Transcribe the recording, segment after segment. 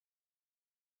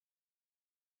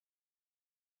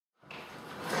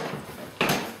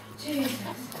Jesus.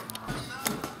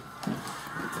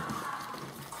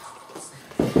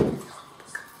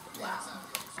 Wow.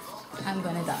 I'm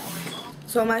gonna die.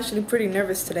 So I'm actually pretty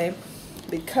nervous today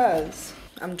because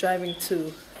I'm driving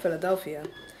to Philadelphia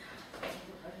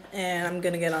and I'm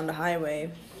gonna get on the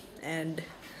highway, and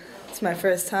it's my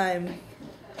first time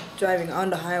driving on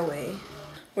the highway.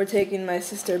 We're taking my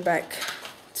sister back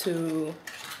to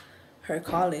her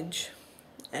college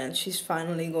and she's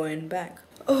finally going back.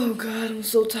 Oh God, I'm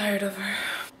so tired of her.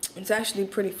 It's actually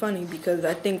pretty funny because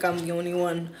I think I'm the only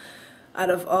one out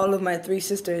of all of my 3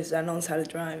 sisters that knows how to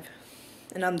drive.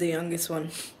 And I'm the youngest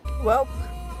one. Well,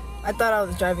 I thought I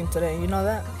was driving today, you know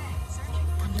that?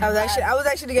 I was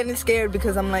actually getting scared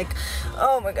because I'm like,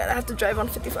 oh my God, I have to drive on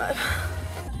 55.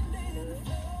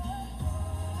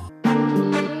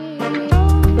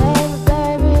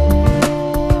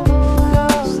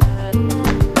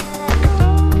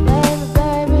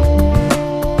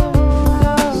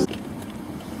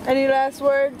 Any last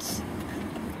words?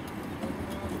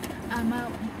 I'm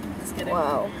out. Just kidding.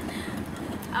 Wow.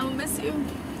 I will miss you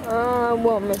I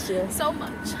won't miss you. so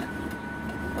much.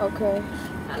 Okay.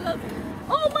 I love you.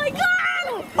 Oh my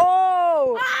God!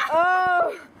 Oh!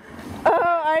 Oh!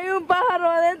 Oh, hay un pájaro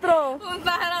adentro. Un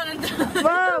pájaro adentro.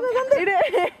 Mom,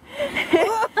 mire.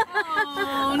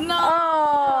 Oh no.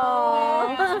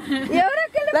 Oh. ¿Y ahora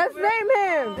qué le Let's name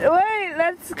him. Wait,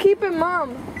 let's keep him,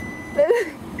 Mom.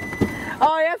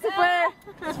 Oh, ya se fue.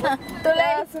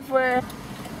 Ya se fue.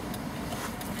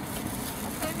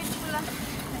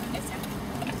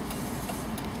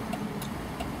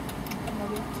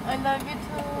 I love you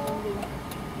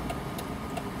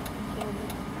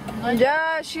too.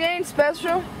 Yeah, she ain't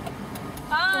special.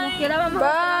 Bye.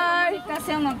 Bye.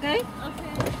 Okay?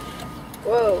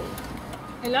 Whoa.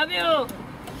 I love you.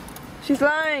 She's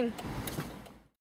lying.